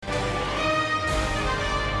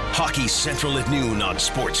Hockey Central at noon on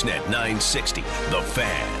Sportsnet 960, The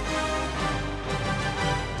Fan.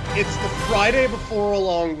 It's the Friday before a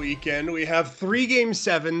long weekend. We have 3 Game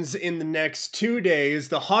 7s in the next 2 days.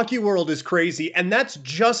 The hockey world is crazy, and that's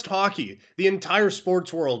just hockey. The entire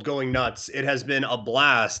sports world going nuts. It has been a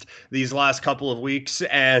blast these last couple of weeks,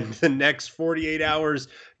 and the next 48 hours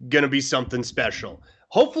going to be something special.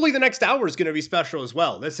 Hopefully the next hour is going to be special as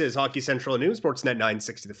well. This is Hockey Central News, Sportsnet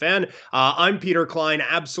 960 The Fan. I'm Peter Klein,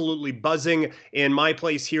 absolutely buzzing in my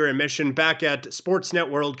place here in Mission. Back at Sportsnet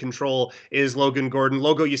World Control is Logan Gordon.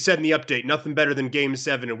 Logo, you said in the update, nothing better than Game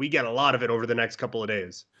 7, and we get a lot of it over the next couple of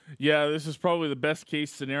days. Yeah, this is probably the best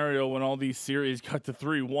case scenario when all these series got to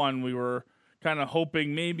 3-1. We were kind of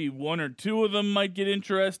hoping maybe 1 or 2 of them might get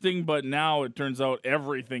interesting, but now it turns out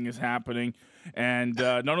everything is happening. And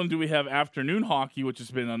not only do we have afternoon hockey, which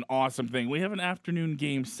has been an awesome thing, we have an afternoon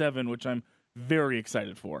Game 7, which I'm very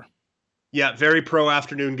excited for. Yeah, very pro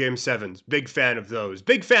afternoon Game 7s. Big fan of those.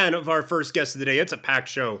 Big fan of our first guest of the day. It's a packed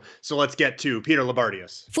show, so let's get to Peter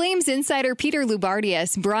Loubardias. Flames insider Peter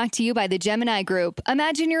Loubardias, brought to you by the Gemini Group.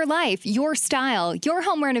 Imagine your life, your style. Your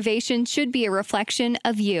home renovation should be a reflection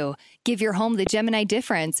of you. Give your home the Gemini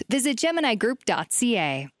difference. Visit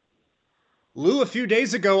GeminiGroup.ca. Lou, a few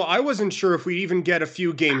days ago, I wasn't sure if we'd even get a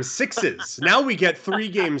few Game 6s. Now we get 3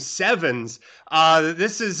 Game 7s.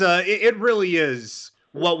 This is, it really is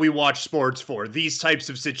what we watch sports for. These types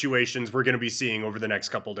of situations we're going to be seeing over the next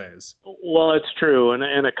couple days. Well, it's true, and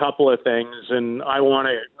a couple of things. And I want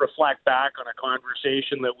to reflect back on a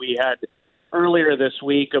conversation that we had earlier this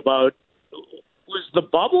week about, was the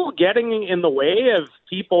bubble getting in the way of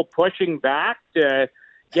people pushing back to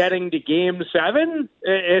getting to Game 7?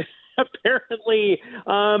 Apparently,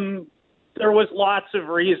 there was lots of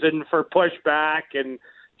reason for pushback and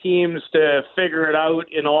teams to figure it out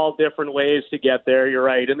in all different ways to get there. You're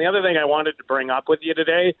right. And the other thing I wanted to bring up with you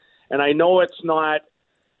today, and I know it's not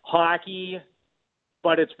hockey,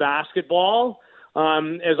 but it's basketball.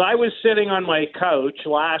 As I was sitting on my couch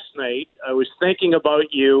last night, I was thinking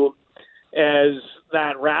about you as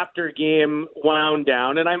that Raptor game wound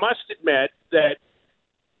down. And I must admit that,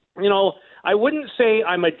 you know, I wouldn't say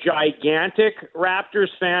I'm a gigantic Raptors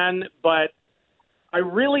fan, but I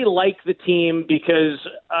really like the team because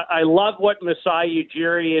I love what Masai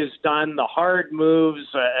Ujiri has done, the hard moves.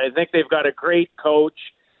 I think they've got a great coach.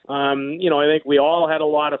 I think we all had a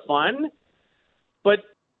lot of fun. But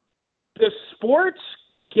the sports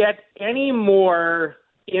get any more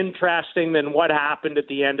interesting than what happened at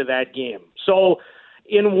the end of that game. So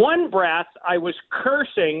in one breath, I was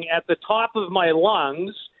cursing at the top of my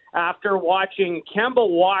lungs after watching Kemba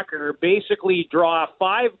Walker basically draw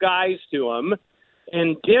 5 guys to him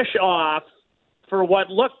and dish off for what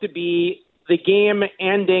looked to be the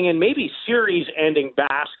game-ending and maybe series-ending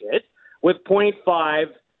basket with .5.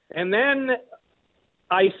 And then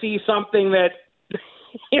I see something that,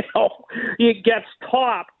 it gets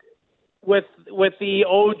topped with the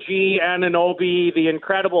OG Anunoby, the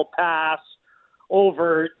incredible pass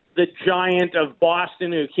over the giant of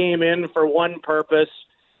Boston who came in for one purpose.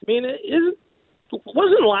 I mean,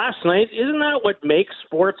 wasn't last night, isn't that what makes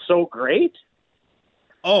sports so great?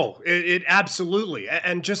 Oh, it absolutely.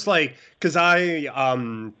 And just like, because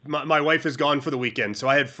my wife is gone for the weekend, so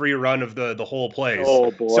I had free run of the whole place. Oh,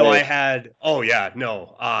 boy. So I had,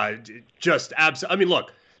 just absolutely. I mean,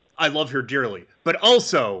 look, I love her dearly, but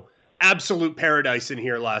also absolute paradise in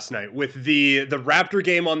here last night with the Raptor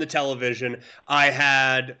game on the television. I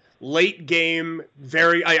had late game,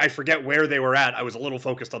 I forget where they were at. I was a little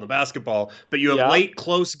focused on the basketball, but you have late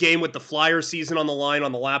close game with the Flyer season on the line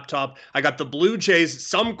on the laptop. I got the Blue Jays,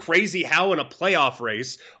 some crazy how in a playoff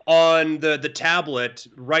race on the tablet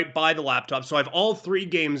right by the laptop. So I have all 3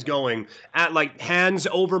 games going at like hands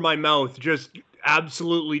over my mouth, just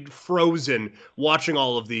absolutely frozen watching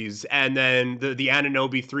all of these. And then the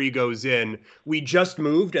Anunoby 3 goes in. We just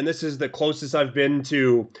moved, and this is the closest I've been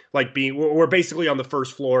to like we're basically on the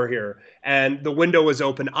first floor here, and the window was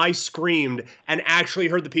open. I screamed and actually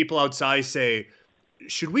heard the people outside say,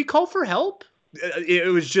 "Should we call for help?"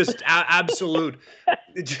 It was just absolute.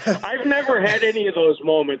 I've never had any of those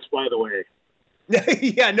moments, by the way.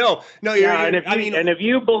 Yeah, no. Yeah, and if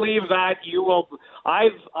you believe that, you will.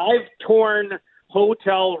 I've torn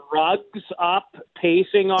hotel rugs up,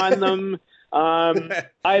 pacing on them.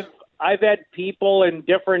 I've had people in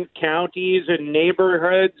different counties and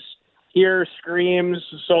neighborhoods hear screams.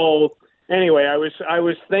 So anyway, I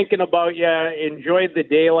was thinking about you. Enjoyed the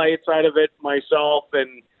daylight side of it myself,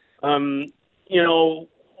 and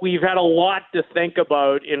we've had a lot to think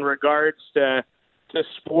about in regards to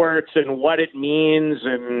sports and what it means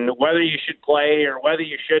and whether you should play or whether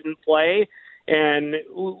you shouldn't play. And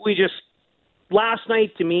last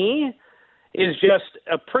night to me is just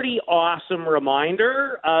a pretty awesome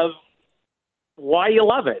reminder of why you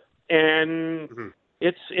love it. And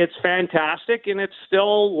it's fantastic, and it's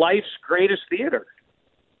still life's greatest theater.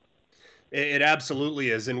 It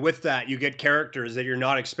absolutely is. And with that, you get characters that you're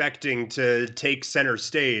not expecting to take center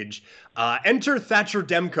stage. Enter Thatcher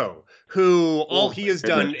Demko, who all he has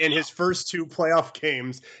done in his first 2 playoff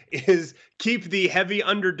games is keep the heavy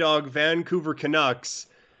underdog Vancouver Canucks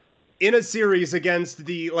in a series against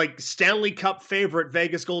the Stanley Cup favorite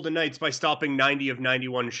Vegas Golden Knights by stopping 90 of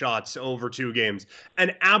 91 shots over 2 games.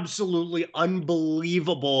 An absolutely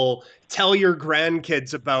unbelievable tell your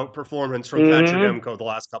grandkids about performance from Thatcher Demko the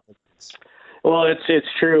last couple of weeks. Well, it's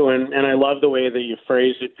true, and I love the way that you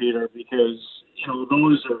phrase it, Peter, because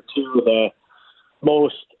those are 2 of the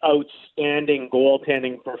most outstanding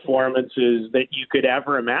goaltending performances that you could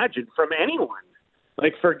ever imagine from anyone.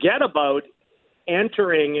 Forget about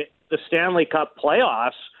entering the Stanley Cup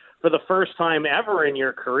playoffs for the first time ever in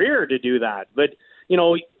your career to do that. But,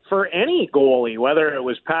 for any goalie, whether it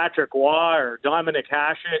was Patrick Waugh or Dominic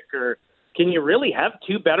Hasek, or can you really have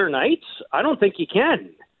 2 better nights? I don't think you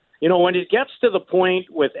can. When it gets to the point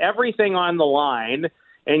with everything on the line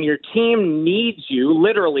and your team needs you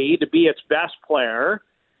literally to be its best player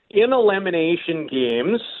in elimination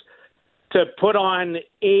games, to put on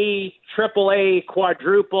a AAA,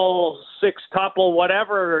 quadruple, sextuple,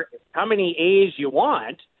 whatever, how many A's you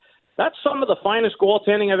want, that's some of the finest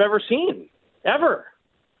goaltending I've ever seen, ever,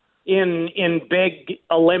 in big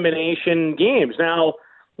elimination games. Now,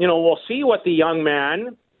 we'll see what the young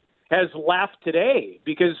man has left today,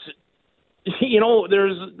 because, there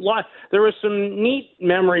was some neat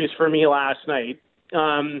memories for me last night.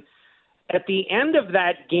 At the end of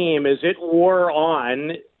that game, as it wore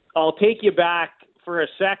on, I'll take you back for a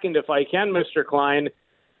second, if I can, Mr. Klein.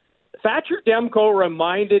 Thatcher Demko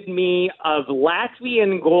reminded me of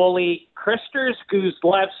Latvian goalie Kristas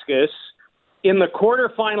Guzlevskis in the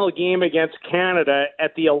quarterfinal game against Canada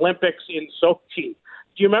at the Olympics in Sochi.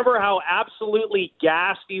 Do you remember how absolutely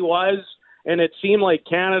gassed he was? And it seemed like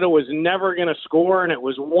Canada was never going to score, and it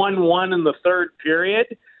was 1-1 in the third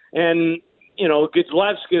period. And,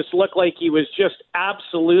 Guzlevskis looked like he was just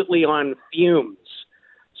absolutely on fumes.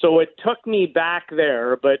 So it took me back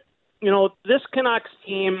there. But, this Canucks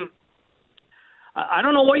team, I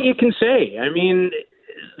don't know what you can say. I mean,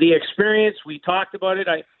 the experience, we talked about it.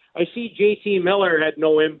 I see JT Miller had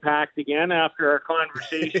no impact again after our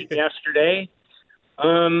conversation yesterday.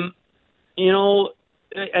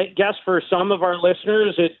 I guess for some of our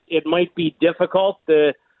listeners, it might be difficult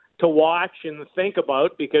to watch and think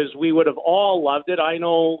about, because we would have all loved it. I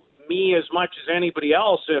know me as much as anybody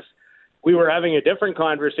else if we were having a different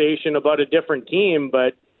conversation about a different team.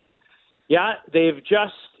 But, yeah, they've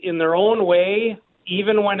just, in their own way,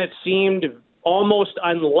 even when it seemed almost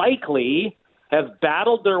unlikely, have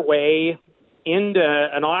battled their way into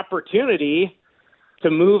an opportunity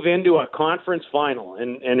to move into a conference final.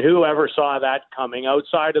 And whoever saw that coming,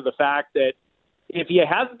 outside of the fact that if you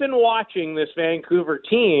have been watching this Vancouver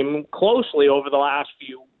team closely over the last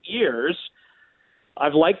few years,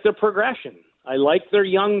 I've liked their progression. I like their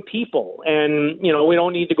young people. And, we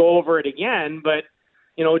don't need to go over it again, but,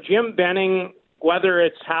 Jim Benning, whether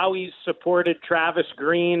it's how he's supported Travis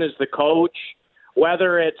Green as the coach,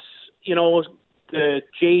 whether it's, the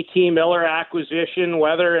JT Miller acquisition,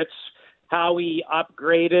 whether it's how he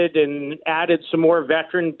upgraded and added some more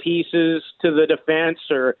veteran pieces to the defense,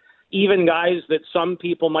 or even guys that some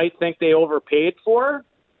people might think they overpaid for,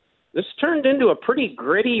 this turned into a pretty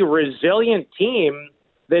gritty, resilient team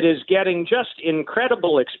that is getting just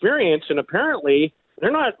incredible experience, and apparently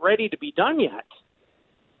they're not ready to be done yet.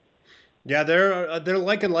 Yeah, they're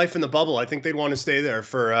liking life in the bubble. I think they'd want to stay there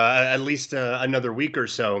for at least another week or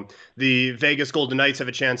so. The Vegas Golden Knights have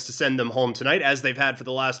a chance to send them home tonight, as they've had for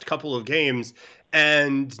the last couple of games.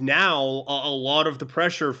 And now a lot of the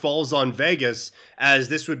pressure falls on Vegas, as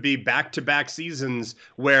this would be back-to-back seasons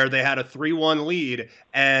where they had a 3-1 lead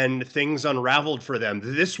and things unraveled for them.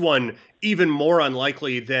 This one, even more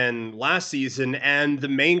unlikely than last season. And the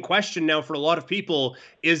main question now for a lot of people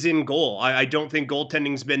is in goal. I don't think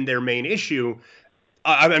goaltending's been their main issue.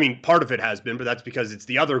 I mean, part of it has been, but that's because it's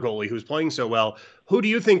the other goalie who's playing so well. Who do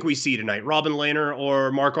you think we see tonight, Robin Lehner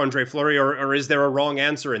or Marc-Andre Fleury, or is there a wrong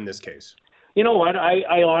answer in this case? You know what?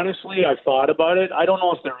 I honestly, I've thought about it. I don't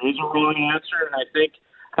know if there is a wrong answer, and I think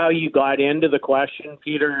how you got into the question,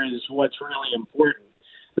 Peter, is what's really important.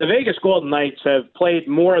 The Vegas Golden Knights have played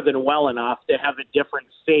more than well enough to have a different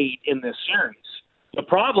fate in this series. The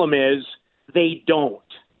problem is they don't.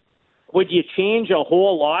 Would you change a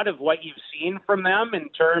whole lot of what you've seen from them in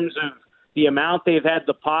terms of the amount they've had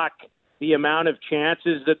the puck, the amount of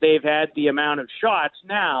chances that they've had, the amount of shots.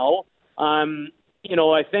 Now,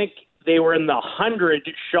 I think they were in the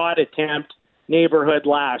 100-shot attempt neighborhood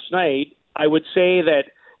last night. I would say that,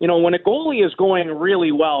 when a goalie is going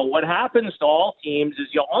really well, what happens to all teams is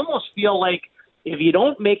you almost feel like if you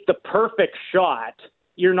don't make the perfect shot,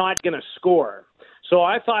 you're not going to score. So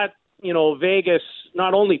I thought, Vegas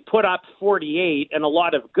not only put up 48 and a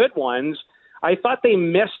lot of good ones, I thought they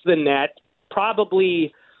missed the net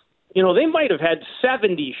probably, they might have had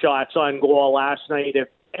 70 shots on goal last night if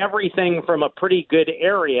everything from a pretty good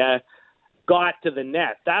area got to the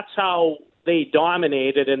net. That's how they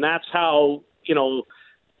dominated, and that's how,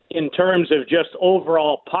 in terms of just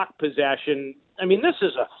overall puck possession, this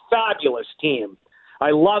is a fabulous team.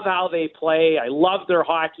 I love how they play. I love their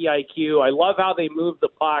hockey IQ. I love how they move the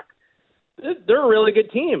puck. They're a really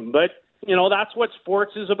good team, but, that's what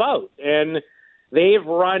sports is about. And they've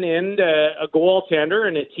run into a goaltender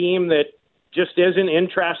and a team that just isn't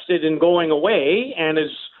interested in going away and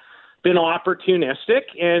has been opportunistic.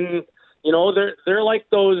 And, they're like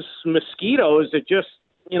those mosquitoes that just,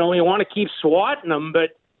 you want to keep swatting them,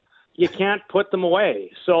 but you can't put them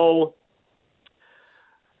away. So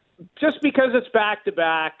just because it's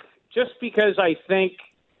back-to-back, just because I think,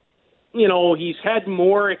 he's had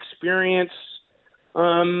more experience,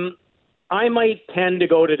 I might tend to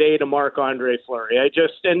go today to Marc-Andre Fleury.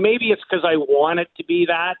 And maybe it's because I want it to be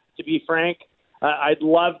that, to be frank. I'd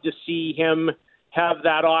love to see him have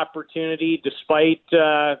that opportunity despite,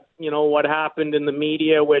 what happened in the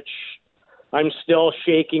media, which I'm still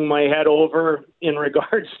shaking my head over in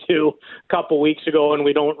regards to a couple weeks ago, and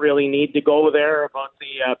we don't really need to go there about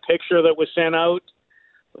the picture that was sent out.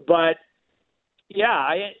 But,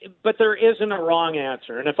 but there isn't a wrong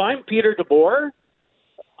answer. And if I'm Peter DeBoer,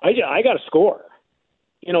 I got to score.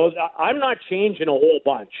 I'm not changing a whole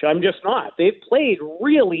bunch. I'm just not. They've played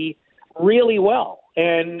really, really well.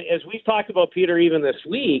 And as we've talked about, Peter, even this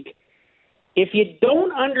week, if you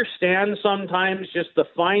don't understand sometimes just the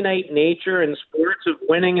finite nature in sports of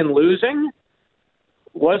winning and losing,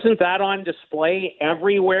 wasn't that on display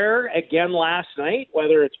everywhere again last night,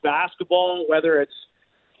 whether it's basketball, whether it's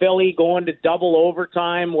Philly going to double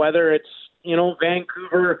overtime, whether it's,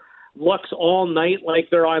 Vancouver looks all night like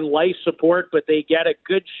they're on life support, but they get a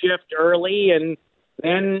good shift early and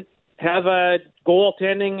then have a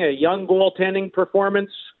young goaltending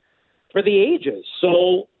performance for the ages.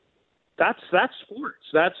 So that's sports.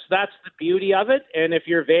 That's the beauty of it. And if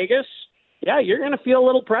you're Vegas, you're going to feel a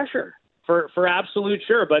little pressure for absolute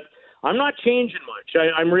sure. But I'm not changing much.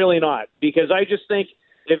 I'm really not, because I just think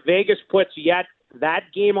if Vegas puts yet that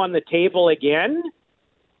game on the table again,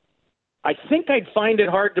 I think I'd find it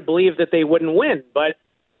hard to believe that they wouldn't win. But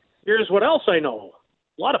here's what else I know.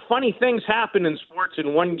 A lot of funny things happen in sports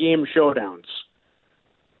in one-game showdowns.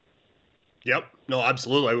 Yep. No,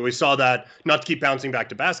 absolutely. We saw that, not to keep bouncing back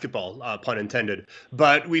to basketball, pun intended,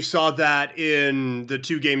 but we saw that in the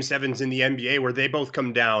 2 Game 7s in the NBA where they both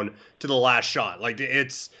come down to the last shot. Like,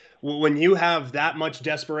 it's when you have that much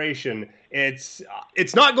desperation, it's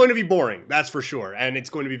not going to be boring, that's for sure. And it's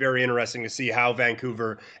going to be very interesting to see how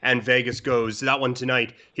Vancouver and Vegas goes. That one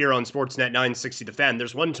tonight here on Sportsnet 960 The Fan.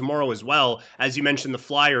 There's one tomorrow as well. As you mentioned, the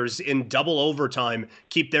Flyers in double overtime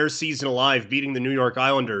keep their season alive, beating the New York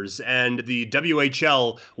Islanders. And the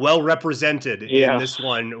WHL well represented in this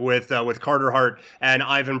one with Carter Hart and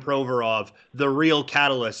Ivan Provorov, the real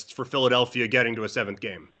catalysts for Philadelphia getting to a 7th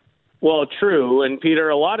game. Well, true. And Peter,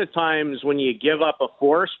 a lot of times when you give up a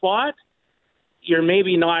 4 spot, you're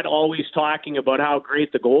maybe not always talking about how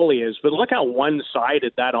great the goalie is, but look how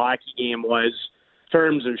one-sided that hockey game was in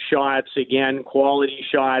terms of shots, again, quality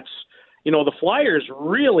shots. The Flyers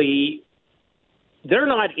really, they're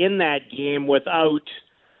not in that game without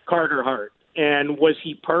Carter Hart. And was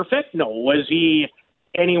he perfect? No. Was he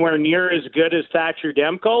anywhere near as good as Thatcher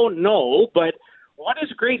Demko? No. But what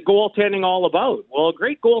is great goaltending all about? Well,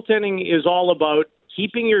 great goaltending is all about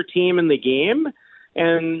keeping your team in the game.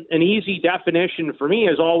 And an easy definition for me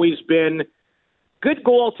has always been good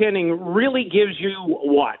goaltending really gives you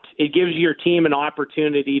what? It gives your team an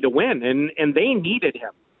opportunity to win. And they needed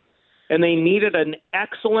him. And they needed an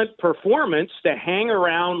excellent performance to hang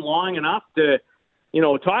around long enough to,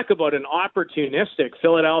 talk about an opportunistic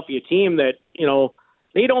Philadelphia team that,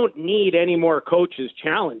 they don't need any more coaches'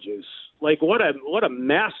 challenges. Like, what a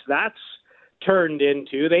mess that's turned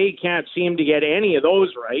into. They can't seem to get any of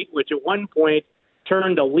those right, which at one point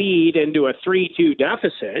turned a lead into a 3-2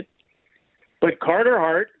 deficit. But Carter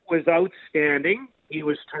Hart was outstanding. He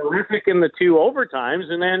was terrific in the 2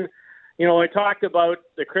 overtimes. And then, I talked about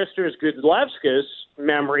the Kristers Gudlevskis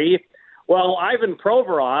memory. Well, Ivan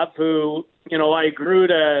Provorov, who, I grew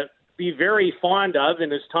to be very fond of in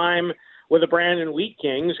his time with the Brandon Wheat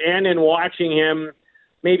Kings, and in watching him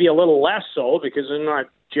maybe a little less so, because I'm not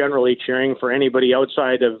generally cheering for anybody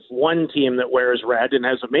outside of one team that wears red and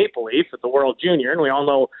has a maple leaf at the World Junior, and we all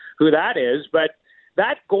know who that is. But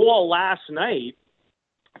that goal last night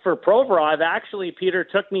for Provorov, actually, Peter,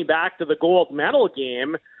 took me back to the gold medal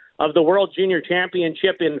game of the World Junior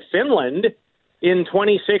Championship in Finland in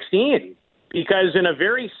 2016, because in a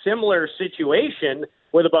very similar situation,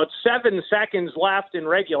 with about 7 seconds left in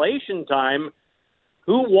regulation time,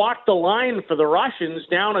 who walked the line for the Russians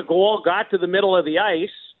down a goal, got to the middle of the ice,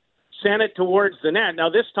 sent it towards the net. Now,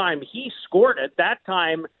 this time he scored it. That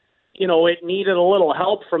time, it needed a little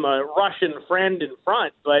help from a Russian friend in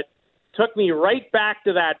front, but took me right back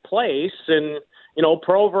to that place. And,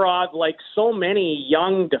 Provorov, like so many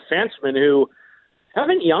young defensemen who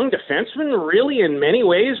haven't young defensemen really in many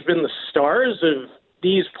ways been the stars of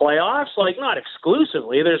these playoffs? Like, not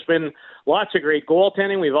exclusively. There's been lots of great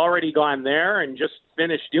goaltending. We've already gone there and just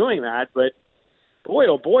finished doing that. But boy,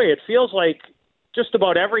 oh boy, it feels like just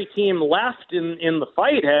about every team left in the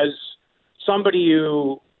fight has somebody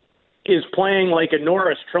who is playing like a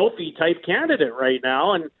Norris Trophy type candidate right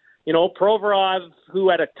now. And, Provorov, who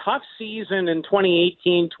had a tough season in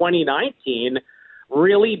 2018, 2019,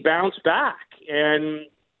 really bounced back. And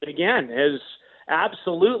again, has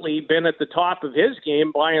absolutely been at the top of his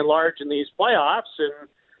game by and large in these playoffs. And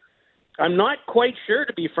I'm not quite sure,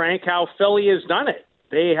 to be frank, how Philly has done it.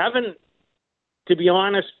 They haven't, to be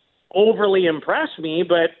honest, overly impressed me,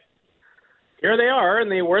 but here they are,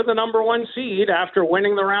 and they were the number one seed after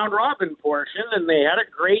winning the round robin portion, and they had a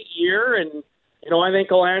great year. And, I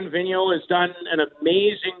think Alain Vigneault has done an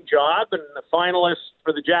amazing job, and the finalist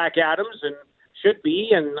for the Jack Adams, and should be,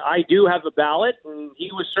 and I do have a ballot, and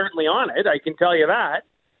he was certainly on it, I can tell you that.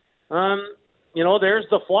 There's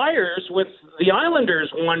the Flyers with the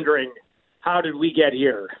Islanders wondering, how did we get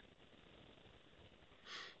here?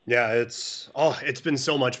 Yeah, it's been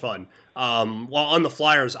so much fun. While on the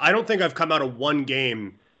Flyers, I don't think I've come out of one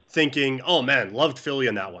game thinking, oh man, loved Philly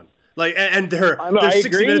in that one. Like, and they're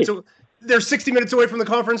 60 minutes. They're 60 minutes away from the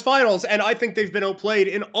conference finals, and I think they've been outplayed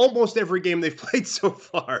in almost every game they've played so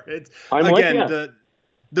far. It's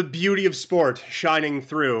the beauty of sport shining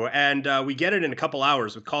through, and we get it in a couple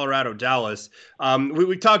hours with Colorado, Dallas.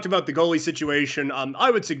 We talked about the goalie situation.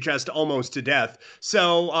 I would suggest almost to death.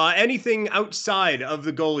 So anything outside of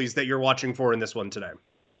the goalies that you're watching for in this one today?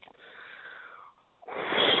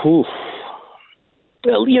 Oof.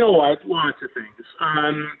 Well, you know what? Lots of things.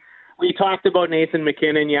 We talked about Nathan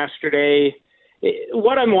McKinnon yesterday.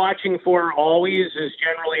 What I'm watching for always is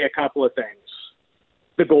generally a couple of things.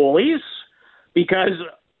 The goalies, because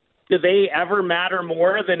do they ever matter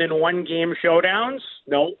more than in one-game showdowns?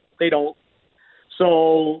 No, they don't.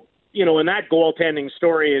 So, and that goaltending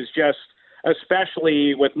story is just,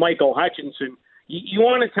 especially with Michael Hutchinson, you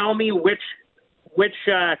want to tell me which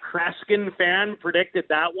Kreskin fan predicted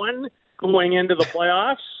that one going into the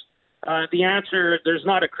playoffs? The answer, there's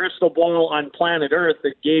not a crystal ball on planet Earth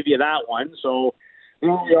that gave you that one. So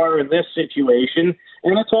here we are in this situation.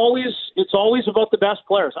 And it's always about the best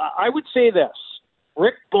players. I would say this.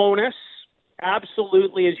 Rick Bowness,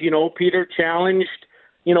 absolutely, as you know, Peter, challenged,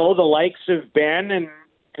 the likes of Ben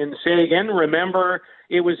and Sagan. Remember,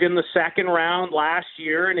 it was in the second round last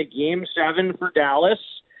year in a Game 7 for Dallas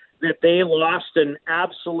that they lost an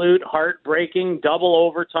absolute heartbreaking double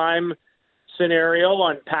overtime scenario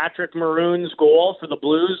on Patrick Maroon's goal for the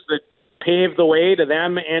Blues that paved the way to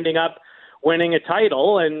them ending up winning a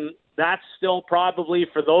title. And that's still probably,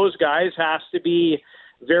 for those guys, has to be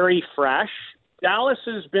very fresh. Dallas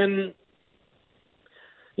has been,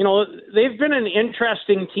 they've been an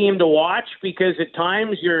interesting team to watch, because at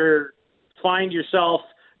times find yourself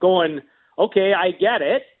going, okay, I get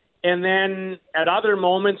it. And then at other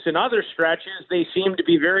moments in other stretches, they seem to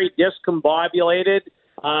be very discombobulated,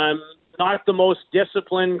 not the most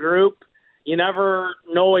disciplined group. You never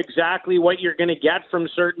know exactly what you're going to get from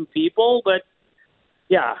certain people. But,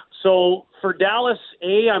 yeah, so for Dallas,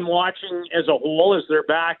 I'm watching as a whole as they're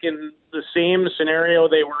back in the same scenario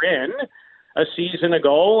they were in a season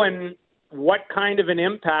ago, and what kind of an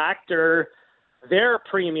impact are their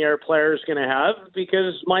premier players going to have,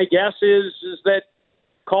 because my guess is that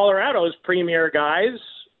Colorado's premier guys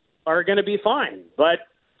are going to be fine. But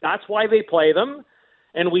that's why they play them,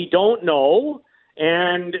 and we don't know.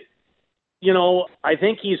 And, I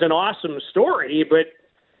think he's an awesome story, but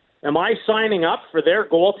am I signing up for their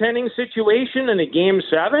goaltending situation in a Game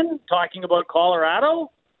 7, talking about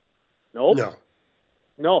Colorado? Nope.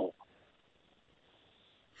 No.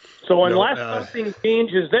 So unless something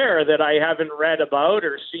changes there that I haven't read about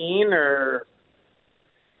or seen, or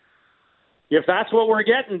if that's what we're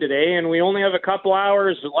getting today, and we only have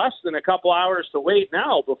less than a couple hours to wait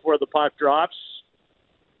now before the puck drops,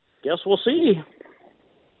 guess we'll see.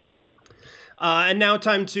 And now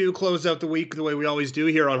time to close out the week the way we always do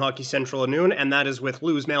here on Hockey Central at noon, and that is with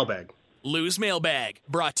Lou's Mailbag. Lou's Mailbag,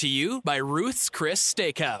 brought to you by Ruth's Chris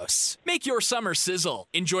Steakhouse. Make your summer sizzle.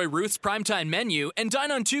 Enjoy Ruth's primetime menu and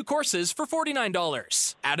dine on 2 courses for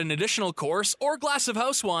 $49. Add an additional course or glass of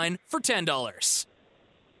house wine for $10.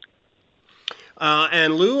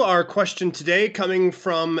 And Lou, our question today coming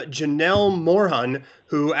from Janelle Morhan,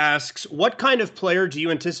 who asks, what kind of player do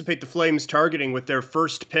you anticipate the Flames targeting with their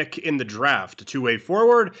first pick in the draft? A two-way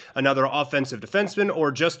forward, another offensive defenseman,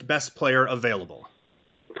 or just best player available?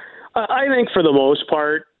 I think for the most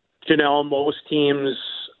part, Janelle, most teams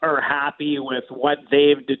are happy with what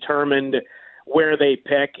they've determined where they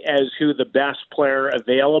pick as who the best player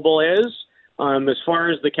available is. As far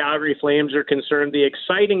as the Calgary Flames are concerned, the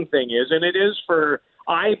exciting thing is, and it is for,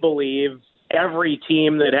 I believe, every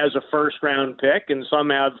team that has a first-round pick, and some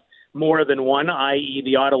have more than one, i.e.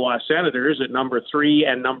 the Ottawa Senators at number 3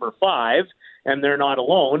 and number 5, and they're not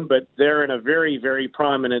alone, but they're in a very, very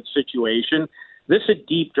prominent situation. This is a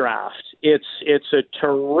deep draft. It's a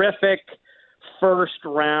terrific first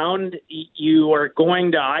round. You are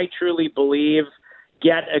going to, I truly believe,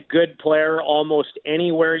 get a good player almost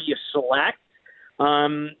anywhere you select.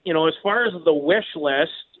 As far as the wish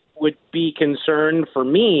list would be concerned for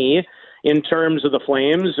me in terms of the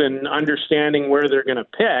Flames and understanding where they're going to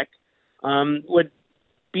pick, would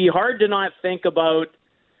be hard to not think about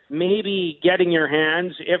maybe getting your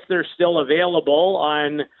hands, if they're still available,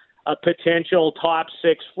 on a potential top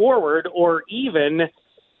 6 forward, or even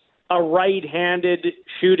a right-handed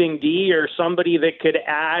shooting D, or somebody that could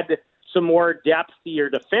add some more depth to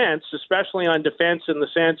your defense, especially on defense, in the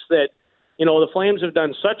sense that, the Flames have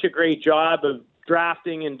done such a great job of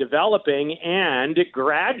drafting and developing and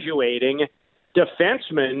graduating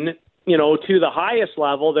defensemen, to the highest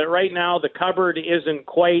level, that right now the cupboard isn't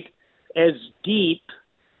quite as deep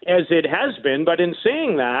as it has been. But in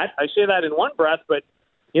saying that, I say that in one breath, but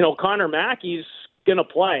Connor Mackey's going to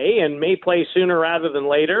play and may play sooner rather than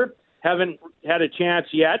later. Haven't had a chance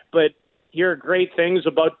yet, but hear great things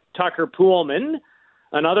about Tucker Poolman,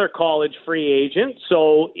 another college free agent.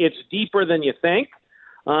 So it's deeper than you think.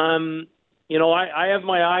 I have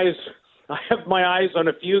my eyes on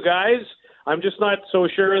a few guys. I'm just not so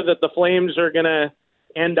sure that the Flames are going to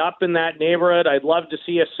end up in that neighborhood. I'd love to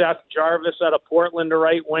see a Seth Jarvis out of Portland, a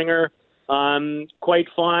right winger. Quite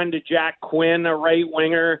fond of Jack Quinn, a right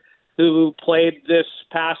winger who played this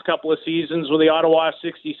past couple of seasons with the Ottawa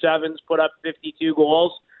 67s, put up 52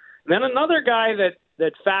 goals. And then another guy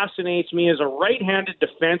that fascinates me is a right-handed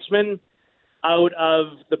defenseman out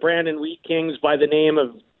of the Brandon Wheat Kings by the name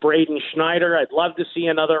of Braden Schneider. I'd love to see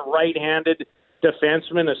another right-handed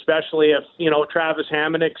defenseman, especially if, Travis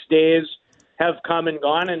Hamonick's days have come and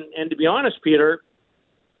gone. And to be honest, Peter,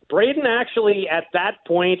 Braden actually at that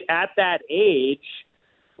point, at that age,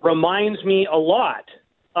 reminds me a lot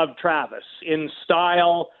of Travis in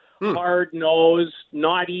style, hard-nosed,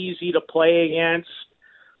 not easy to play against.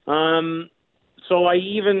 So I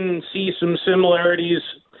even see some similarities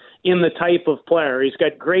in the type of player. He's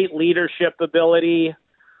got great leadership ability.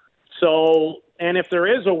 So, and if there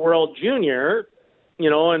is a World Junior,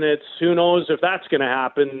 and it's, who knows if that's going to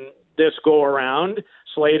happen this go around,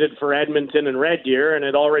 slated for Edmonton and Red Deer, and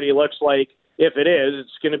it already looks like, if it is,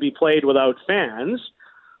 it's going to be played without fans.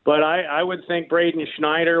 But I would think Braden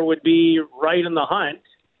Schneider would be right in the hunt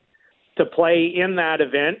to play in that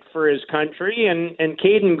event for his country. And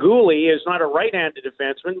Caden Gooley is not a right-handed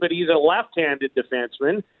defenseman, but he's a left-handed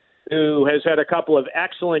defenseman who has had a couple of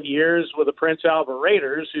excellent years with the Prince Albert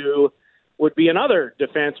Raiders, who would be another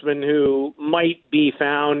defenseman who might be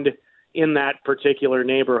found in that particular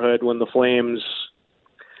neighborhood when the Flames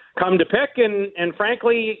come to pick. And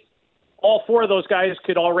frankly, all 4 of those guys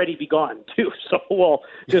could already be gone too. So we'll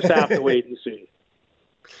just have to wait and see.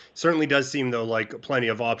 Certainly does seem, though, like plenty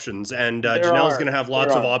of options. And Janelle's going to have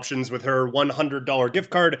lots of options with her $100 gift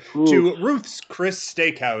card to Ruth's Chris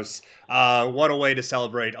Steakhouse. What a way to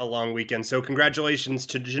celebrate a long weekend. So congratulations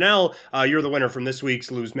to Janelle. You're the winner from this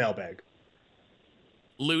week's Lou's Mailbag.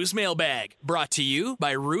 Lou's Mailbag, brought to you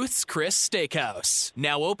by Ruth's Chris Steakhouse.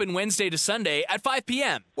 Now open Wednesday to Sunday at 5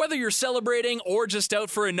 p.m. Whether you're celebrating or just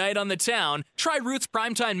out for a night on the town, try Ruth's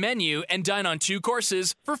primetime menu and dine on 2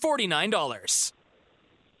 courses for $49.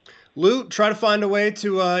 Lou, try to find a way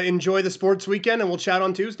to enjoy the sports weekend, and we'll chat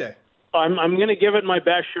on Tuesday. I'm going to give it my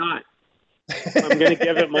best shot. I'm going to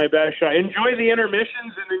give it my best shot. Enjoy the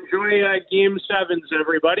intermissions and enjoy Game 7s,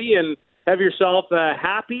 everybody, and have yourself a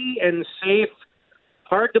happy and safe.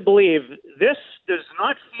 Hard to believe. This does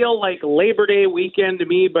not feel like Labor Day weekend to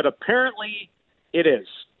me, but apparently it is.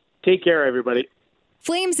 Take care, everybody.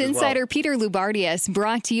 Flames insider Peter Loubardias,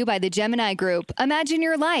 brought to you by the Gemini Group. Imagine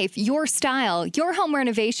your life, your style. Your home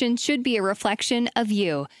renovation should be a reflection of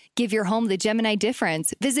you. Give your home the Gemini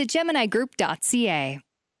difference. Visit GeminiGroup.ca.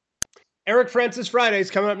 Eric Francis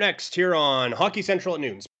Fridays coming up next here on Hockey Central at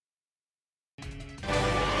noon.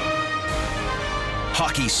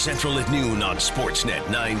 Hockey Central at noon on Sportsnet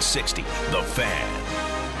 960, The Fan.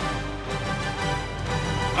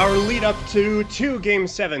 Our lead up to 2 Game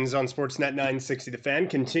 7s on Sportsnet 960 The Fan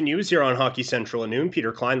continues here on Hockey Central at noon.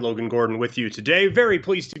 Peter Klein, Logan Gordon with you today. Very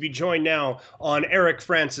pleased to be joined now on Eric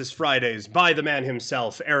Francis Fridays by the man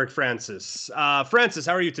himself, Eric Francis. Francis,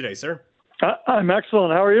 how are you today, sir? I'm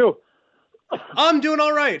excellent. How are you? I'm doing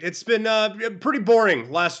all right. It's been pretty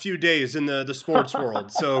boring last few days in the sports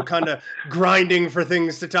world, so kind of grinding for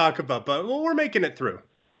things to talk about, but we're making it through.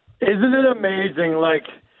 Isn't it amazing? Like,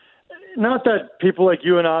 not that people like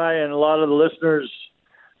you and I and a lot of the listeners,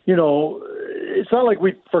 it's not like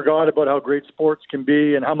we forgot about how great sports can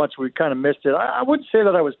be and how much we kind of missed it. I wouldn't say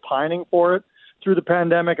that I was pining for it through the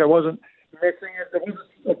pandemic. I wasn't missing it. There wasn't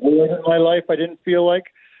a void in my life, I didn't feel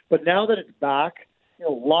like. But now that it's back,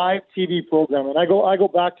 live TV programming. I go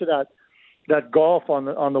back to that golf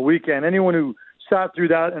on the weekend. Anyone who sat through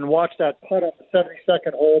that and watched that putt on the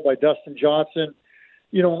 72nd hole by Dustin Johnson,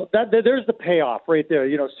 there's the payoff right there.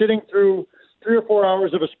 Sitting through 3 or 4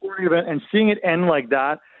 hours of a sporting event and seeing it end like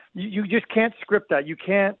that, you just can't script that. You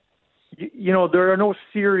can't. There are no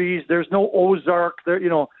series. There's no Ozark. That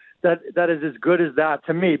is as good as that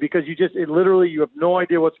to me, because you have no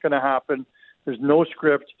idea what's going to happen. There's no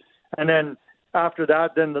script, and then. After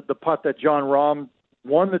that, then the putt that John Rahm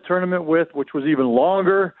won the tournament with, which was even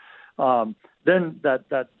longer. Then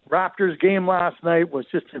that Raptors game last night was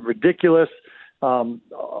just ridiculous.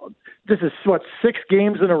 This is 6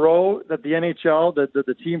 games in a row that the NHL,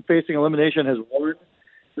 the team facing elimination, has won.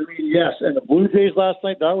 I mean, yes, and the Blue Jays last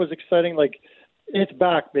night, that was exciting. Like, it's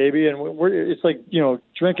back, baby, and it's like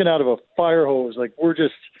drinking out of a fire hose. Like, we're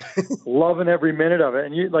just loving every minute of it.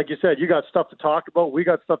 And like you said, you got stuff to talk about. We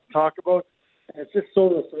got stuff to talk about. And it's just so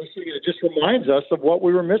refreshing. It just reminds us of what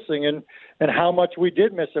we were missing and how much we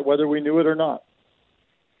did miss it, whether we knew it or not.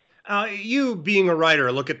 You being a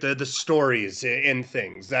writer, look at the stories in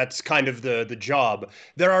things. That's kind of the job.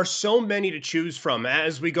 There are so many to choose from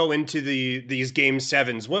as we go into these Game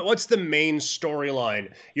 7s. What's the main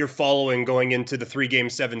storyline you're following going into the 3 Game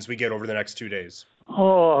 7s we get over the next 2 days?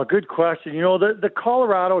 Oh, good question. The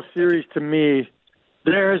Colorado series, to me,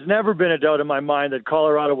 there has never been a doubt in my mind that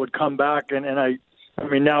Colorado would come back, and I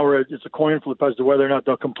mean, now it's a coin flip as to whether or not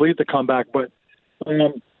they'll complete the comeback. But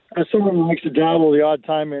as someone who likes to dabble the odd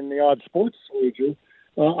time in the odd sports wager,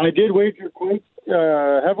 I did wager quite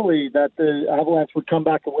heavily that the Avalanche would come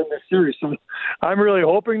back and win this series. So I'm really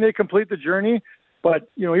hoping they complete the journey. But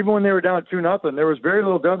even when they were down 2-0, there was very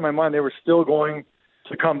little doubt in my mind they were still going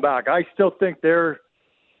to come back. I still think they're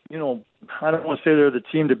I don't want to say they're the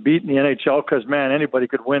team to beat in the NHL, because, man, anybody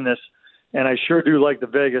could win this. And I sure do like the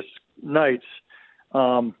Vegas Knights,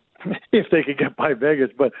 if they could get by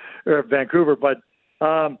Vegas, or Vancouver. But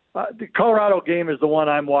the Colorado game is the one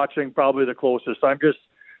I'm watching probably the closest. I'm just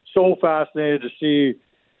so fascinated to see,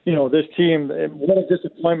 this team. What a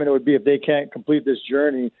disappointment it would be if they can't complete this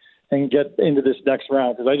journey and get into this next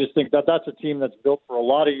round, because I just think that's a team that's built for a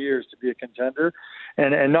lot of years to be a contender,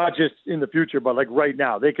 and not just in the future, but like right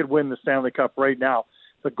now. They could win the Stanley Cup right now.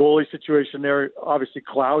 The goalie situation there obviously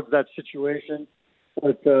clouds that situation.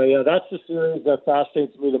 But, that's the series that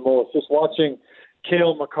fascinates me the most, just watching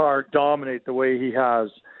Cale Makar dominate the way he has,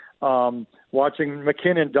 watching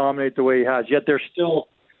McKinnon dominate the way he has, yet they're still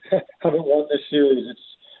haven't won this series.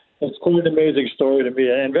 It's quite an amazing story to me.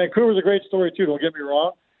 And Vancouver's a great story, too, don't get me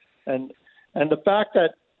wrong. And the fact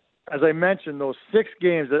that, as I mentioned, those 6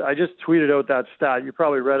 games that I just tweeted out that stat, you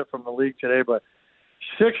probably read it from the league today, but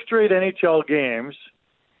 6 straight NHL games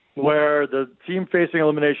where the team facing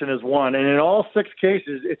elimination has won. And in all 6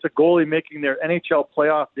 cases, it's a goalie making their NHL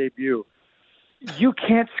playoff debut. You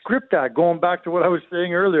can't script that, going back to what I was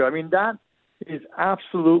saying earlier. I mean, that is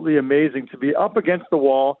absolutely amazing, to be up against the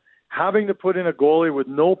wall, having to put in a goalie with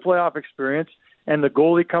no playoff experience, and the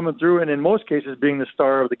goalie coming through, and in most cases being the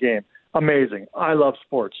star of the game. Amazing. I love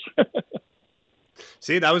sports.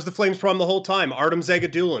 See, that was the Flames' problem the whole time. Artem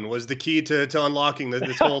Zagadulin was the key to unlocking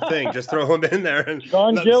this whole thing. Just throw him in there. And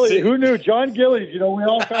John Gillies. Who knew? John Gillies, we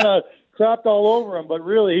all kind of crapped all over him, but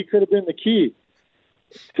really he could have been the key.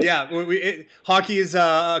 Yeah, hockey is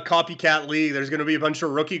a copycat league. There's going to be a bunch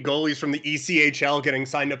of rookie goalies from the ECHL getting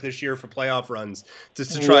signed up this year for playoff runs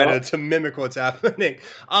just to try to mimic what's happening.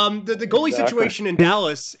 The goalie situation in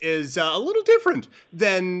Dallas is a little different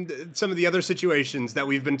than some of the other situations that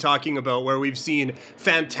we've been talking about, where we've seen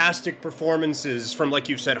fantastic performances from, like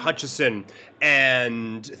you've said, Hutchison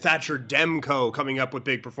and Thatcher Demko coming up with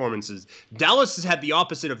big performances. Dallas has had the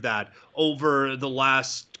opposite of that over the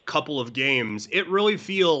last couple of games. It really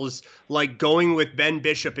feels like going with Ben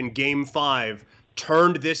Bishop in Game 5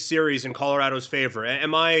 turned this series in Colorado's favor.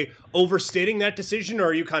 Am I overstating that decision, or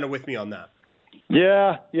are you kind of with me on that?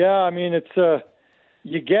 Yeah. I mean, it's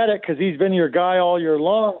you get it because he's been your guy all year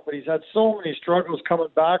long, but he's had so many struggles coming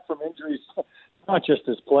back from injuries, not just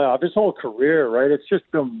his playoff, his whole career, right? It's just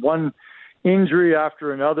been one injury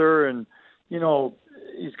after another, and, you know,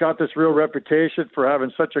 he's got this real reputation for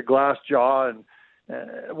having such a glass jaw, and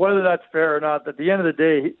whether that's fair or not, at the end of the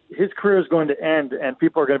day, his career is going to end, and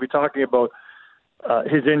people are going to be talking about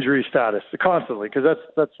his injury status constantly, because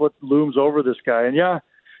that's what looms over this guy.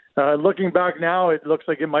 And looking back now, it looks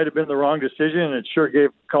like it might have been the wrong decision, and it sure gave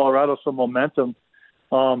Colorado some momentum.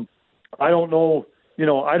 I don't know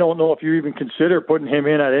if you even consider putting him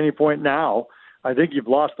in at any point now. I think you've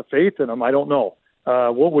lost the faith in him. I don't know.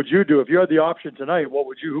 What would you do if you had the option tonight?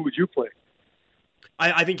 Who would you play?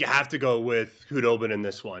 I think you have to go with Hudobin in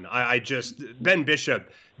this one. Ben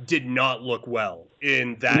Bishop did not look well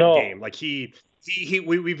in that game. Like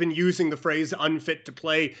we've been using the phrase unfit to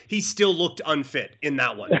play. He still looked unfit in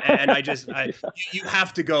that one. And you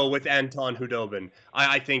have to go with Anton Hudobin,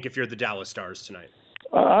 I think, if you're the Dallas Stars tonight.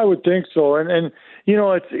 I would think so. And you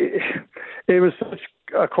know, it was such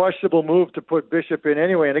a questionable move to put Bishop in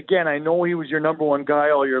anyway. And again, I know he was your number one guy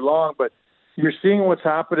all year long, but you're seeing what's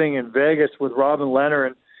happening in Vegas with Robin Lehner.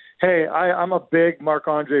 And, hey, I'm a big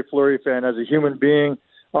Marc-Andre Fleury fan as a human being,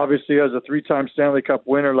 obviously as a 3-time Stanley Cup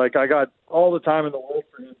winner. Like, I got all the time in the world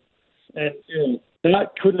for him. And, you know,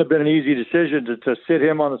 that couldn't have been an easy decision to sit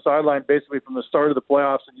him on the sideline basically from the start of the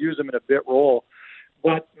playoffs and use him in a bit role.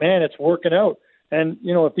 But, man, it's working out. And,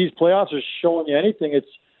 you know, if these playoffs are showing you anything, it's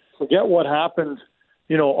forget what happened,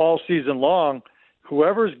 you know, all season long.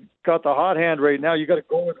 Whoever's got the hot hand right now, you got to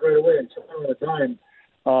go with right away and turn on a dime.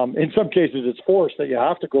 In some cases, it's forced that you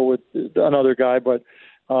have to go with another guy, but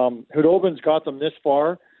Hudobin's got them this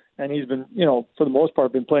far, and he's been, you know, for the most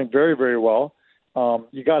part, been playing very, very well.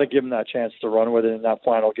 You got to give him that chance to run with it in that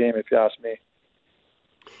final game, if you ask me.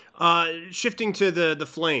 Shifting to the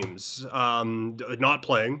Flames, not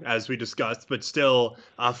playing, as we discussed, but still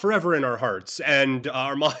forever in our hearts and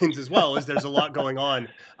our minds as well, as there's a lot going on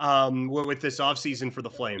with this offseason for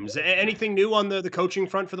the Flames. Anything new on the coaching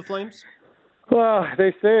front for the Flames? Well,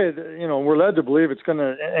 they say, you know, we're led to believe it's going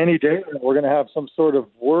to, any day, we're going to have some sort of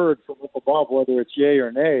word from up above, whether it's yay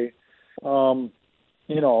or nay.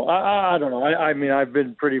 You know, I don't know. I mean, I've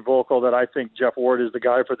been pretty vocal that I think Jeff Ward is the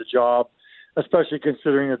guy for the job, especially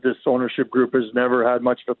considering that this ownership group has never had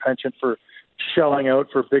much of a penchant for shelling out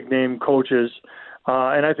for big-name coaches.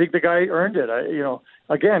 And I think the guy earned it. You know,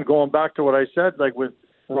 again, going back to what I said, like with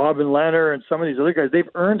Robin Lehner and some of these other guys, they've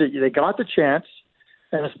earned it. They got the chance,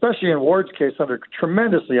 and especially in Ward's case, under a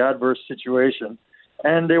tremendously adverse situation.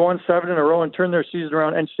 And they won 7 in a row and turned their season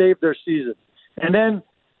around and saved their season. And then,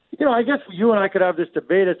 you know, I guess you and I could have this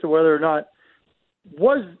debate as to whether or not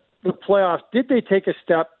was the playoffs, did they take a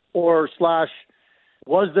step or /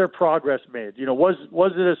 was there progress made? You know, was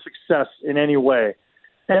it a success in any way?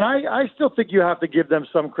 And I still think you have to give them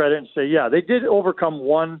some credit and say, yeah, they did overcome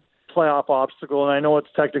one playoff obstacle, and I know it's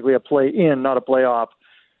technically a play-in, not a playoff.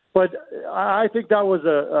 But I think that was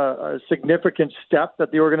a significant step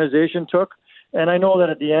that the organization took. And I know that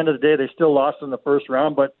at the end of the day, they still lost in the first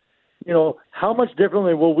round. But, you know, how much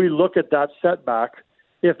differently will we look at that setback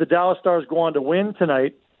if the Dallas Stars go on to win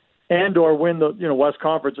tonight and or win the, you know, West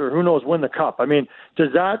Conference, or who knows, win the Cup? I mean,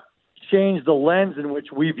 does that change the lens in which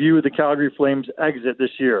we view the Calgary Flames exit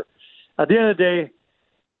this year? At the end of the day,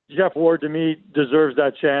 Jeff Ward, to me, deserves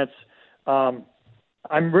that chance.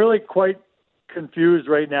 I'm really quite confused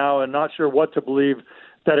right now and not sure what to believe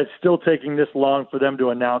that it's still taking this long for them to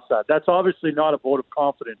announce that. That's obviously not a vote of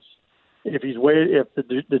confidence if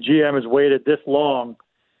the GM has waited this long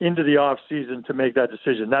into the off season to make that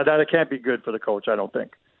decision. Now, that it can't be good for the coach, I don't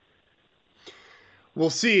think. We'll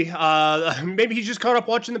see. Maybe he just caught up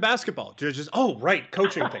watching the basketball. Just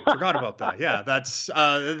coaching thing. Forgot about that. Yeah,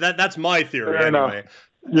 that's my theory anyway.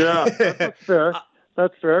 Yeah, that's fair.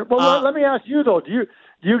 That's fair. Well, let me ask you though. Do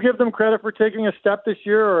you give them credit for taking a step this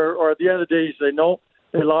year, or at the end of the day you say no,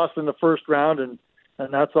 they lost in the first round and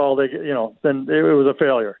that's all they, you know, then it was a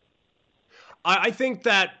failure? I think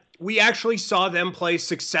that we actually saw them play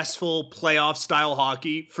successful playoff-style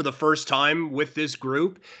hockey for the first time with this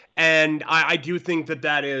group, and I do think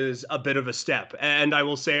that is a bit of a step. And I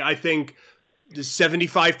will say, I think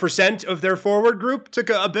 75% of their forward group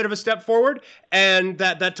took a bit of a step forward, and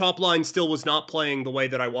that top line still was not playing the way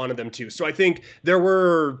that I wanted them to. So I think there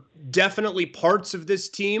were definitely parts of this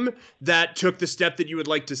team that took the step that you would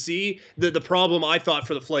like to see. The problem I thought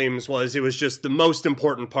for the Flames was it was just the most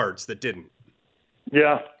important parts that didn't.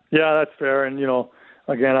 Yeah, that's fair. And,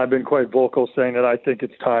 again, I've been quite vocal saying that I think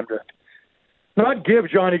it's time to not give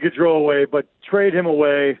Johnny Gaudreau away, but trade him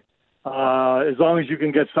away as long as you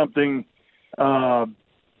can get something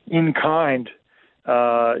in kind,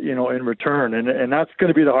 in return. And that's going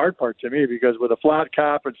to be the hard part to me, because with a flat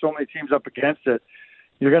cap and so many teams up against it,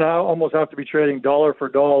 you're going to almost have to be trading dollar for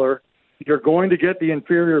dollar. You're going to get the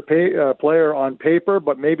inferior player on paper,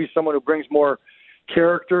 but maybe someone who brings more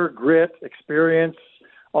character, grit, experience,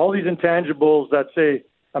 all these intangibles that, say,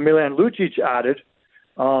 Milan Lucic added,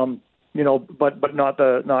 but not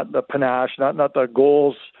the panache, not the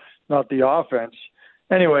goals, not the offense.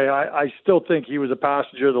 Anyway, I still think he was a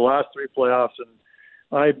passenger the last three playoffs, and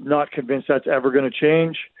I'm not convinced that's ever going to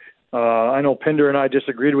change. I know Pinder and I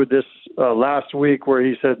disagreed with this last week, where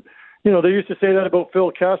he said, they used to say that about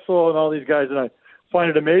Phil Kessel and all these guys, and I find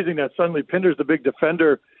it amazing that suddenly Pinder's the big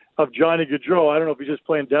defender of Johnny Gaudreau. I don't know if he's just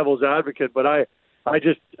playing devil's advocate, but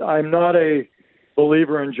I'm not a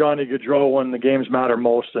believer in Johnny Gaudreau when the games matter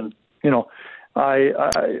most. And,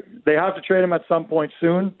 they have to trade him at some point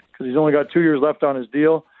soon, because he's only got 2 years left on his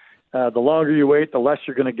deal. The longer you wait, the less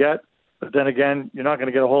you're going to get. But then again, you're not going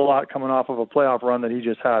to get a whole lot coming off of a playoff run that he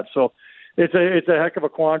just had. So it's a heck of a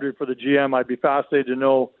quandary for the GM. I'd be fascinated to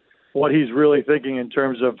know what he's really thinking in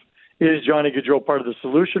terms of, is Johnny Gaudreau part of the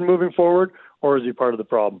solution moving forward, or is he part of the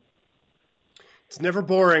problem? It's never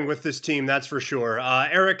boring with this team, that's for sure.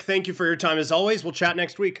 Eric, thank you for your time as always. We'll chat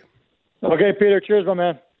next week. Okay, Peter. Cheers, my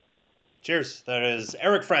man. Cheers. That is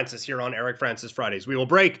Eric Francis here on Eric Francis Fridays. We will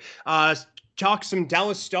break, talk some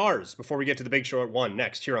Dallas Stars before we get to the big show at 1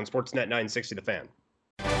 next here on Sportsnet 960 The Fan.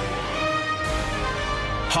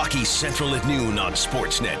 Hockey Central at noon on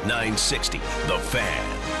Sportsnet 960 The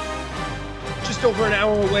Fan. Just over an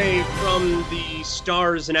hour away from the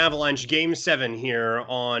Stars and Avalanche Game 7 here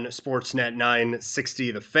on Sportsnet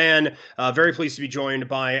 960 The Fan. Very pleased to be joined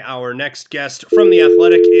by our next guest from The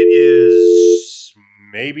Athletic. It is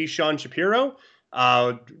maybe Sean Shapiro.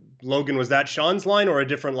 Logan, was that Sean's line or a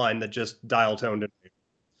different line that just dial-toned it?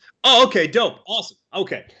 Oh, okay, dope. Awesome.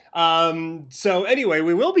 Okay. So anyway,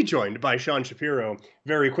 we will be joined by Sean Shapiro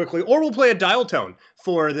very quickly, or we'll play a dial tone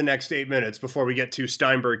for the next 8 minutes before we get to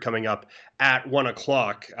Steinberg coming up at 1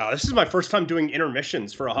 o'clock. This is my first time doing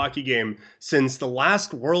intermissions for a hockey game since the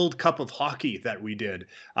last World Cup of Hockey that we did.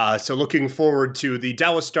 So looking forward to the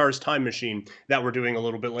Dallas Stars time machine that we're doing a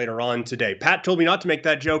little bit later on today. Pat told me not to make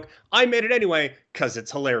that joke. I made it anyway because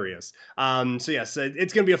it's hilarious. So yes,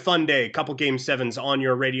 it's going to be a fun day. Couple Game 7s on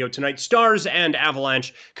your radio tonight. Stars and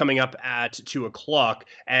Avalanche coming up at 2 o'clock.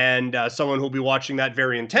 And someone who'll be watching that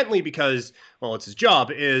very intently because, well, it's his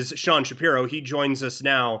job, is Sean Shapiro. He joins us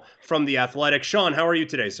now from The Athletic. Sean, how are you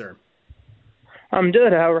today, sir? I'm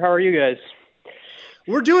good. How are you guys?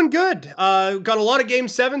 We're doing good. Got a lot of Game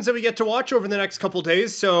 7s that we get to watch over the next couple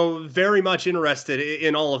days, so very much interested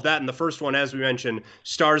in all of that. And the first one, as we mentioned,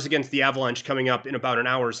 Stars against the Avalanche coming up in about an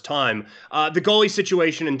hour's time. The goalie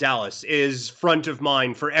situation in Dallas is front of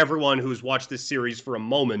mind for everyone who's watched this series for a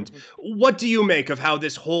moment. What do you make of how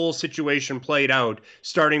this whole situation played out,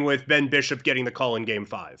 starting with Ben Bishop getting the call in Game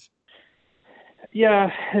 5? Yeah,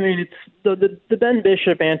 I mean, it's the Ben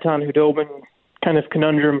Bishop, Anton Khudobin kind of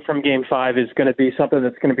conundrum from Game 5 is going to be something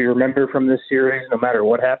that's going to be remembered from this series no matter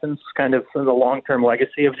what happens, kind of the long-term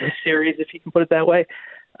legacy of this series, if you can put it that way.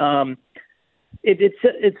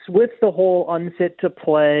 It's with the whole unfit to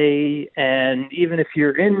play, and even if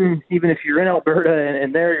you're in Alberta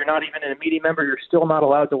and there you're not even a media member, you're still not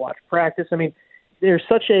allowed to watch practice. I mean, there's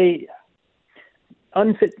such a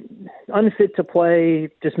unfit to play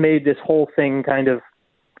just made this whole thing kind of.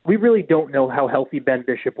 We really don't know how healthy Ben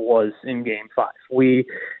Bishop was in Game 5.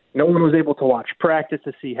 No one was able to watch practice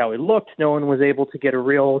to see how he looked. No one was able to get a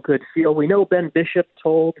real good feel. We know Ben Bishop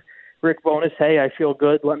told Rick Bowness, "Hey, I feel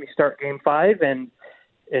good. Let me start Game 5." And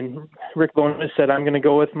Rick Bowness said, "I'm going to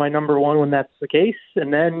go with my number one when that's the case."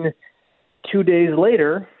 And then 2 days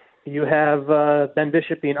later, you have Ben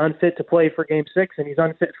Bishop being unfit to play for Game 6, and he's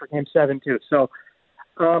unfit for Game 7 too. So.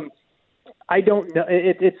 I don't know.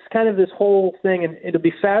 It's kind of this whole thing, and it'll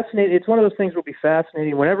be fascinating. It's one of those things that will be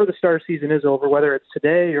fascinating whenever the Star season is over, whether it's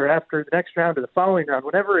today or after the next round or the following round,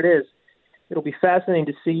 whatever it is. It'll be fascinating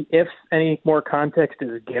to see if any more context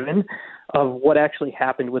is given of what actually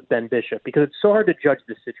happened with Ben Bishop, because it's so hard to judge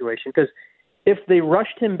this situation. Because if they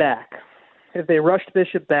rushed him back, if they rushed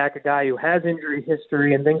Bishop back, a guy who has injury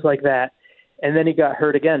history and things like that, and then he got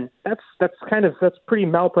hurt again, that's pretty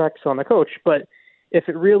malpractice on the coach. But if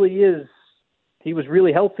it really is, he was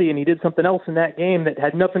really healthy and he did something else in that game that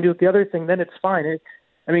had nothing to do with the other thing, then it's fine.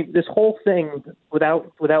 This whole thing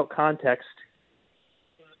without context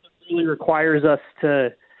really requires us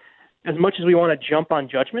to, as much as we want to jump on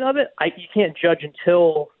judgment of it, you can't judge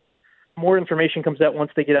until more information comes out once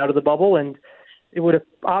they get out of the bubble. And it would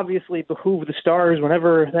obviously behoove the Stars,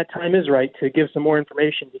 whenever that time is right, to give some more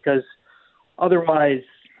information, because otherwise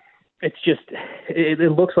it's just, it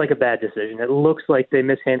looks like a bad decision. It looks like they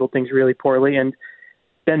mishandled things really poorly. And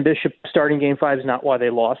Ben Bishop starting Game 5 is not why they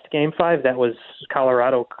lost Game 5. That was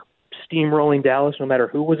Colorado steamrolling Dallas no matter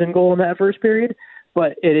who was in goal in that first period.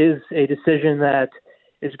 But it is a decision that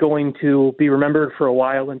is going to be remembered for a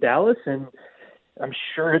while in Dallas, and I'm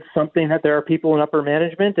sure it's something that there are people in upper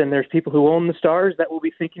management and there's people who own the Stars that will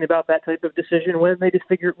be thinking about that type of decision when they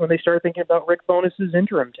start thinking about Rick Bowness's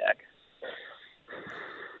interim tag.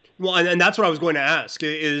 Well, and that's what I was going to ask.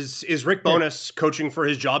 Is Rick Bowness coaching for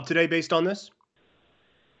his job today based on this?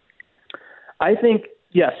 I think,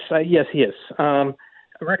 yes, he is.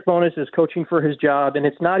 Rick Bowness is coaching for his job, and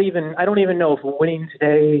it's not even, I don't even know if a win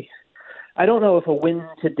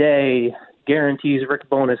today guarantees Rick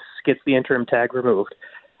Bowness gets the interim tag removed.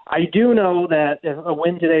 I do know that if a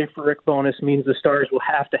win today for Rick Bowness means the Stars will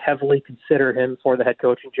have to heavily consider him for the head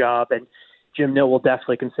coaching job, and Jim Nill will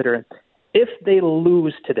definitely consider him. If they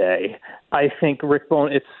lose today, I think Rick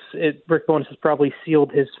Bowness has probably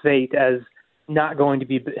sealed his fate as not going to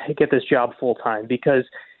get this job full time, because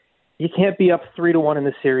you can't be up 3-1 in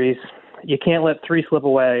the series. You can't let 3 slip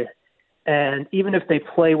away. And even if they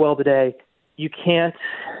play well today, you can't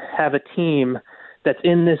have a team that's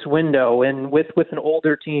in this window and with an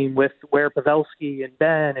older team, with where Pavelski and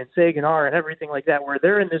Ben and Sagan are and everything like that, where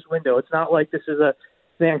they're in this window. It's not like this is a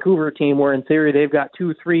Vancouver team where in theory they've got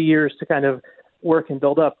 2-3 years to kind of work and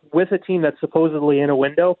build up. With a team that's supposedly in a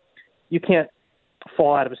window, you can't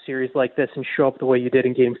fall out of a series like this and show up the way you did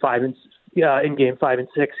in Game 5 and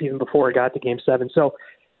 6, even before it got to Game 7. So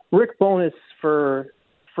Rick Bowness, for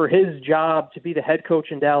his job to be the head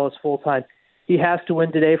coach in Dallas full time, he has to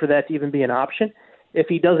win today for that to even be an option. If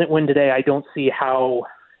he doesn't win today, I don't see how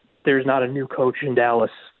there's not a new coach in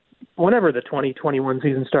Dallas whenever the 2021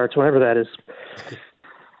 season starts, whenever that is.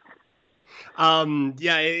 I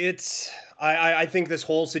think this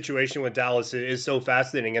whole situation with Dallas is so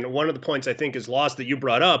fascinating. And one of the points I think is lost that you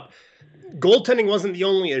brought up, goaltending wasn't the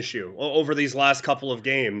only issue over these last couple of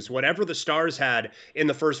games. Whatever the Stars had in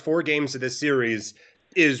the first 4 games of this series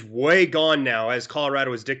is way gone now as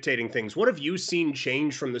Colorado is dictating things. What have you seen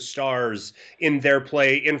change from the Stars in their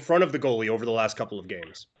play in front of the goalie over the last couple of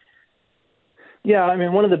games? Yeah, I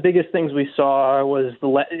mean, one of the biggest things we saw was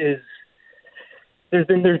there's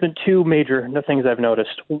been 2 major things I've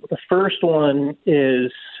noticed. The first one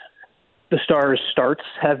is the Stars' starts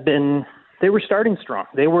they were starting strong.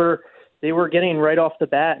 They were getting right off the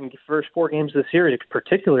bat in the first 4 games of the series,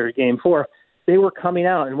 particularly Game 4. They were coming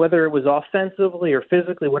out, and whether it was offensively or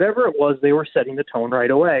physically, whatever it was, they were setting the tone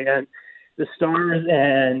right away. And the Stars,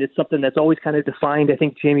 and it's something that's always kind of defined, I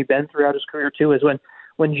think, Jamie Benn throughout his career too, is when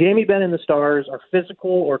Jamie Benn and the Stars are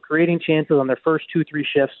physical or creating chances on their first 2-3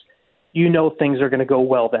 shifts, you know things are going to go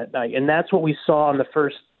well that night. And that's what we saw in the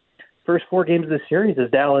first 4 games of the series,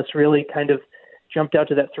 as Dallas really kind of jumped out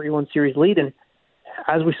to that 3-1 series lead. And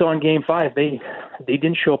as we saw in Game 5, they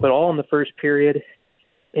didn't show up at all in the first period.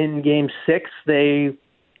 In Game 6, they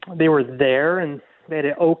were there and they had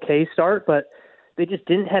an okay start, but they just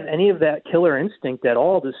didn't have any of that killer instinct at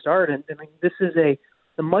all to start. And I mean,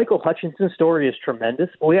 the Michael Hutchinson story is tremendous,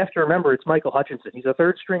 but we have to remember it's Michael Hutchinson. He's a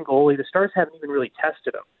third-string goalie. The Stars haven't even really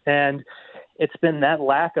tested him, and it's been that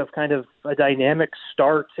lack of kind of a dynamic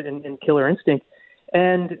start and killer instinct.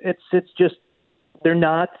 And it's just they're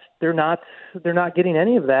not getting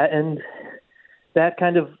any of that, and that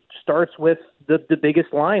kind of starts with the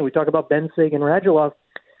biggest line. We talk about Ben Sagan, Radulov.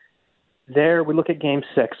 There, we look at Game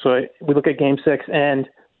 6. So we look at Game 6, and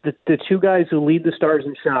the 2 guys who lead the Stars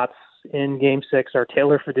in shots in Game 6 are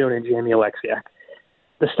Taylor Fedun and Jamie Alexiak.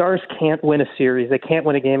 The Stars can't win a series. They can't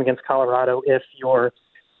win a game against Colorado if your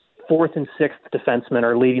 4th and 6th defensemen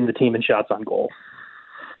are leading the team in shots on goal.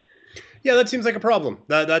 Yeah, that seems like a problem.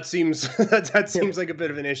 That seems like a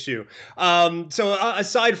bit of an issue. So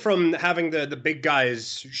aside from having the big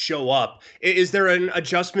guys show up, is there an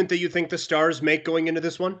adjustment that you think the Stars make going into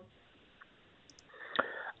this one?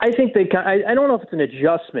 I think I don't know if it's an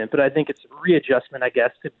adjustment, but I think it's a readjustment, I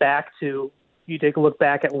guess, to you take a look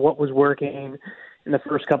back at what was working in the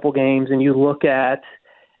first couple games, and you look at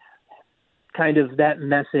kind of that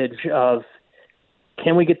message of,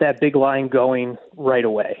 can we get that big line going right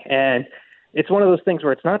away? And it's one of those things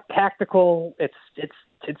where it's not tactical. It's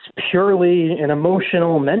purely an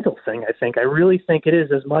emotional, mental thing, I think. I really think it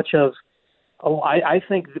is as much of, I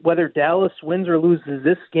think whether Dallas wins or loses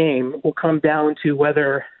this game will come down to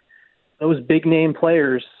whether those big-name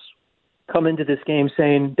players come into this game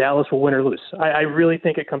saying Dallas will win or lose. I really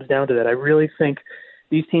think it comes down to that. I really think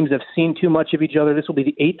these teams have seen too much of each other. This will be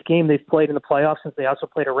the 8th game they've played in the playoffs since they also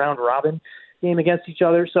played a round-robin game against each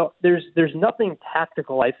other. So there's nothing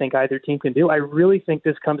tactical I think either team can do. I really think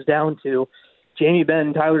this comes down to Jamie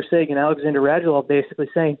Benn, Tyler Seguin, Alexander Radulov basically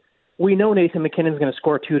saying, we know Nathan MacKinnon's going to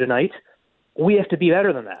score 2 tonight. We have to be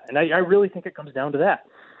better than that. And I really think it comes down to that.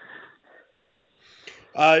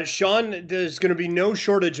 Sean, there's going to be no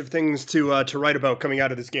shortage of things to write about coming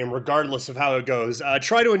out of this game, regardless of how it goes.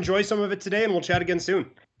 Try to enjoy some of it today, and we'll chat again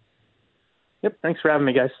soon. Yep, thanks for having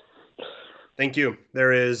me, guys. Thank you.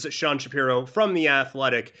 There is Sean Shapiro from The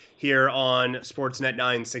Athletic here on Sportsnet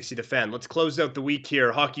 960 The Fan. Let's close out the week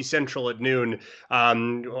here. Hockey Central at noon.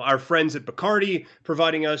 Our friends at Bacardi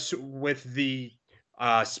providing us with the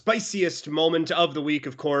spiciest moment of the week,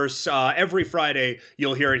 of course. Every Friday,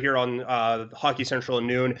 you'll hear it here on Hockey Central at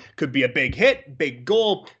noon. Could be a big hit, big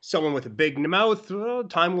goal, someone with a big mouth.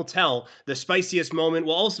 Time will tell. The spiciest moment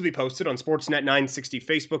will also be posted on Sportsnet 960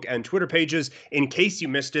 Facebook and Twitter pages. In case you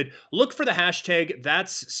missed it, look for the hashtag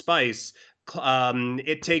That's Spice.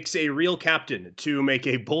 It takes a real captain to make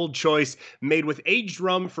a bold choice made with aged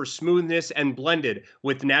rum for smoothness and blended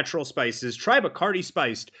with natural spices. Try Bacardi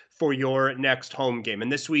Spiced for your next home game.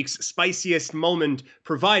 And this week's spiciest moment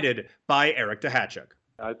provided by Eric Dehachuk.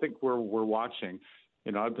 I think we're watching.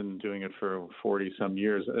 I've been doing it for 40 some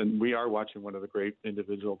years, and we are watching one of the great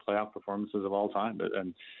individual playoff performances of all time.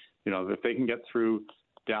 And if they can get through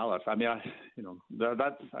Dallas, I guess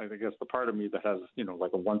the part of me that has,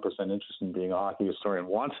 like a 1% interest in being a hockey historian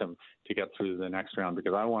wants him to get through the next round,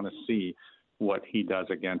 because I want to see what he does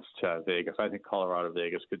against Vegas. I think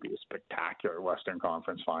Colorado-Vegas could be a spectacular Western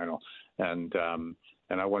Conference final. And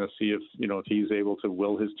I want to see if he's able to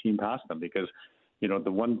will his team past them, because,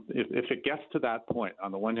 if it gets to that point,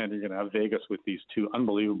 on the one hand, you're going to have Vegas with these 2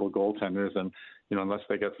 unbelievable goaltenders. And, unless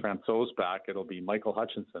they get Francouz back, it'll be Michael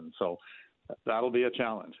Hutchinson. So that'll be a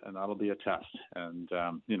challenge, and that'll be a test. And,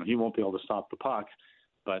 he won't be able to stop the puck,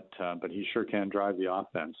 but he sure can drive the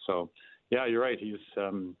offense. So, yeah, you're right. He's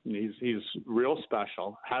real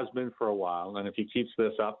special, has been for a while. And if he keeps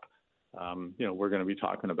this up, we're going to be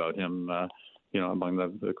talking about him, among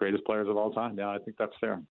the greatest players of all time. Yeah, I think that's fair.